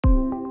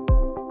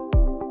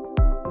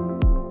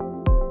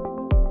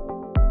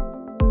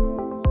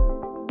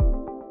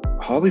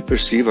how we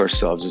perceive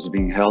ourselves as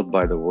being held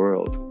by the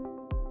world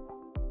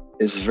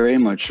is very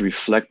much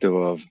reflective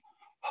of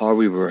how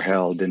we were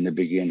held in the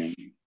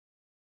beginning.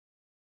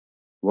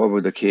 What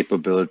were the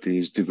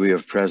capabilities, degree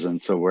of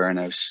presence,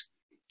 awareness,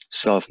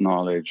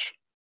 self-knowledge,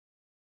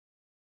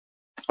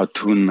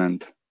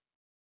 attunement,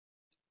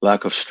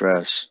 lack of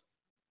stress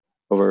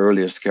of our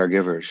earliest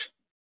caregivers?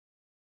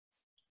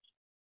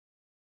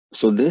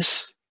 So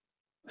this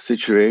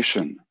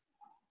situation,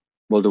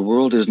 well, the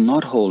world is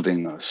not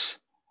holding us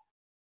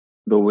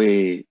the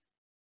way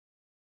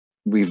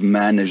we've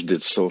managed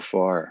it so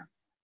far,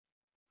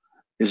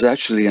 is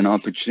actually an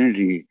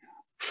opportunity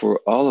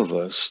for all of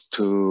us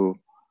to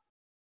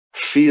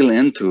feel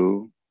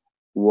into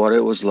what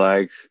it was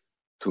like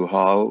to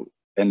how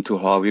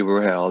we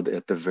were held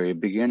at the very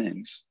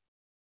beginnings.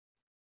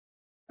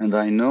 And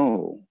I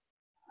know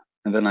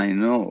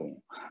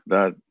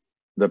that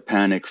the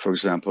panic, for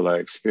example, I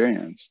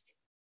experienced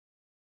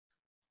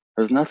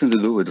has nothing to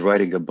do with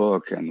writing a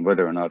book and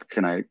whether or not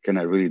can I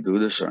really do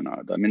this or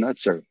not. I mean,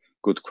 that's a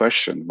good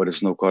question, but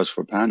it's no cause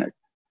for panic.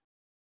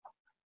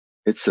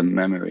 It's a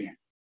memory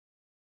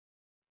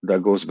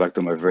that goes back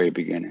to my very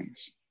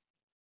beginnings.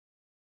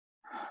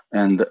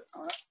 And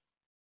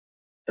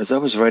as I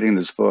was writing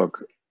this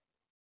book,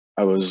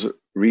 I was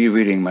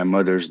rereading my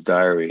mother's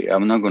diary.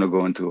 I'm not going to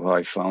go into how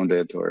I found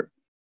it or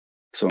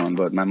so on,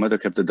 but my mother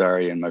kept a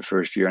diary in my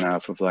first year and a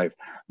half of life,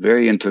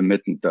 very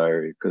intermittent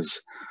diary,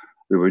 because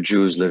we were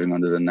Jews living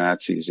under the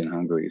Nazis in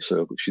Hungary,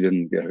 so she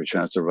didn't get her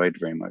chance to write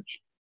very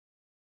much.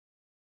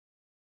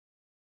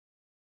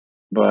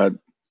 But,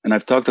 and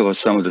I've talked about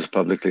some of this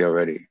publicly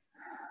already,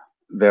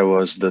 there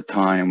was the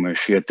time where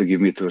she had to give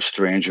me to a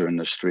stranger in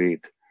the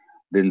street,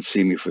 didn't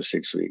see me for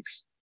 6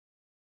 weeks.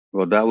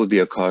 Well, that would be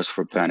a cause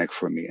for panic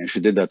for me, and she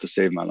did that to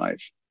save my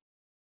life.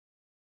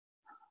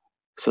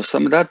 So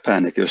some of that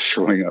panic is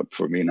showing up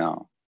for me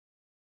now.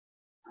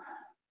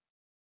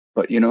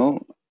 But you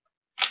know,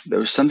 there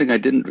was something I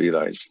didn't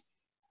realize.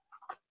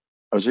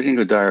 I was reading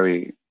her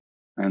diary,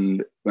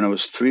 and when I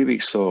was 3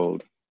 weeks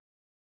old,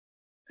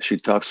 she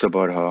talks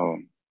about how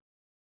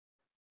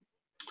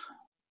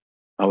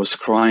I was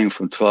crying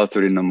from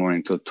 12:30 in the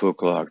morning till 2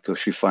 o'clock till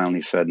she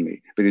finally fed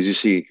me. Because you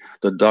see,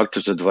 the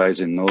doctor's advice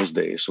in those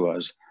days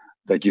was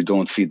that you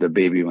don't feed the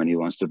baby when he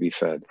wants to be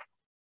fed.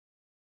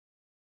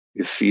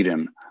 You feed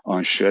him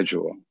on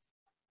schedule.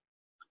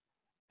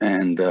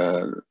 And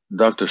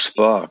Dr.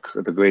 Spock,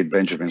 the great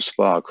Benjamin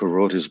Spock, who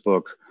wrote his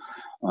book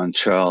on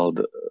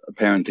child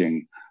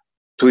parenting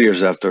 2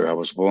 years after I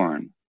was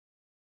born.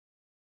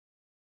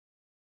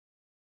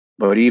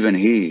 But even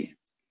he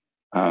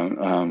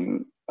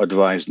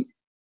advised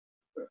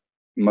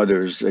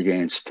mothers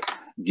against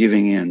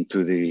giving in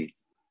to the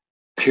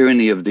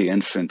tyranny of the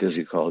infant, as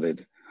he called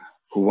it,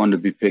 who wanted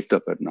to be picked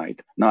up at night.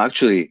 Now,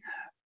 actually,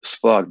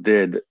 Spock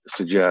did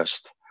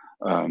suggest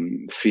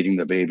feeding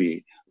the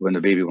baby when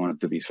the baby wanted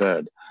to be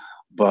fed.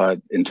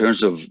 But in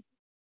terms of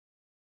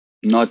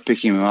not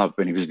picking him up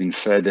when he was being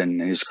fed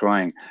and he's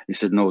crying, he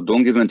said, no,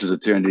 don't give in to the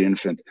tyranny of the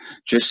infant.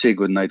 Just say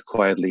goodnight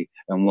quietly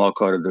and walk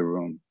out of the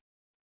room.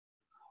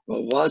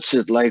 Well, what's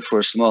it like for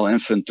a small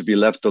infant to be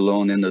left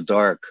alone in the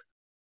dark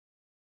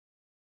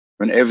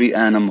when every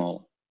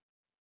animal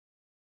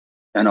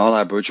and all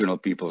Aboriginal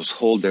peoples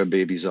hold their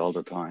babies all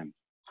the time?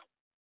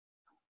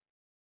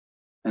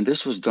 And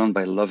this was done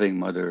by loving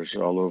mothers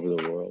all over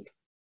the world,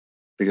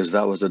 because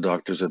that was the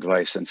doctor's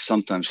advice, and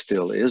sometimes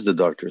still is the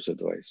doctor's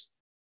advice.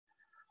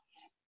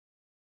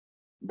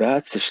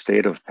 That's the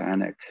state of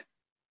panic.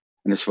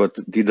 And it's what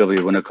D.W.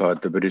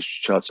 Winnicott, the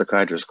British child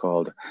psychiatrist,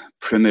 called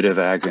primitive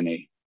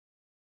agony.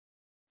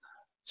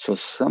 So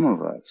some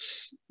of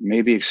us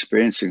may be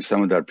experiencing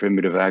some of that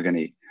primitive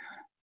agony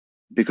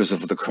because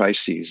of the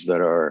crises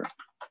that are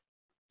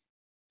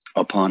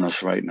upon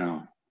us right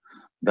now.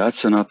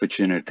 That's an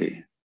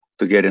opportunity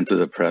to get into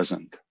the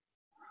present.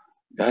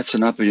 That's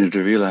an opportunity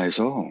to realize,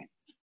 oh,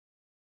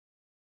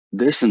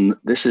 this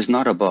is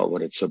not about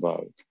what it's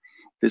about.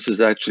 This is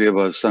actually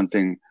about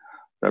something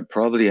that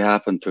probably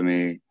happened to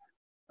me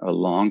a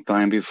long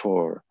time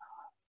before,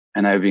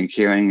 and I've been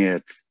carrying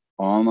it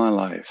all my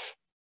life.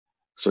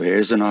 So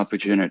here's an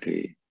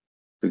opportunity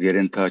to get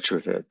in touch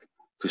with it,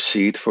 to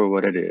see it for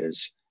what it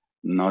is,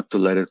 not to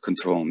let it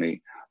control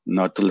me,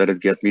 not to let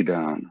it get me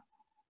down,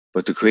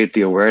 but to create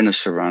the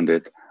awareness around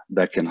it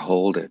that can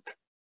hold it.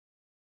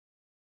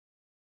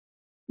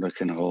 That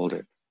can hold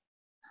it.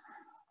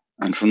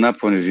 And from that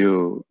point of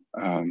view,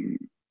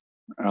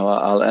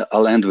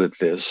 I'll end with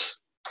this.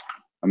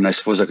 I mean, I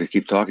suppose I could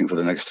keep talking for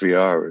the next 3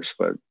 hours,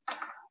 but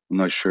I'm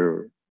not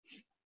sure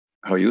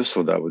how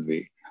useful that would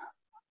be.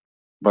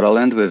 But I'll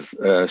end with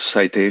a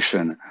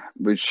citation,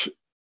 which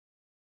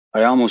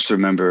I almost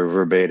remember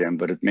verbatim,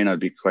 but it may not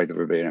be quite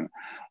verbatim,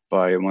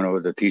 by one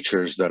of the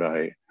teachers that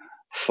I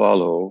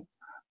follow,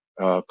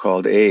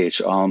 called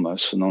A.H.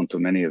 Almas, known to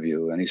many of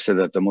you. And he said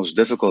that the most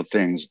difficult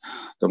things,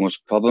 the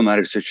most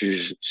problematic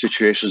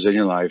situations in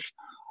your life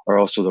are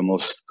also the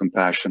most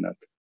compassionate,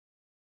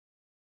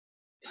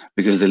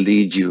 because they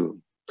lead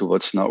you to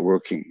what's not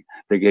working.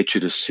 They get you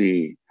to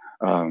see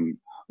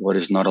what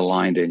is not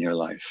aligned in your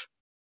life.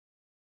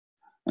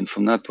 And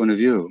from that point of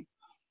view,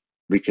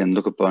 we can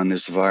look upon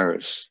this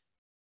virus,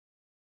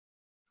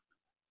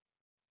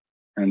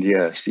 and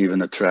yes, even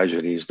the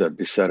tragedies that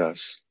beset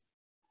us,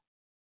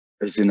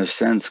 as in a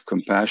sense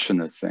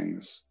compassionate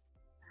things.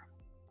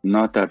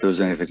 Not that there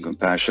was anything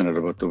compassionate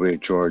about the way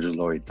George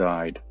Lloyd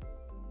died,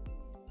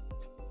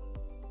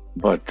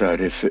 but that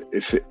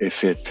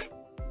if it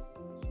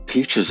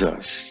teaches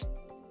us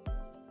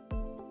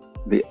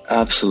the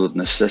absolute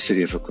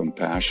necessity of a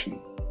compassion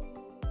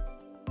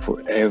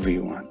for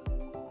everyone,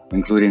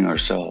 including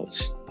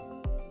ourselves,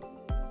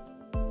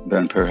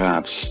 then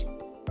perhaps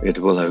it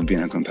will have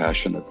been a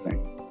compassionate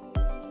thing.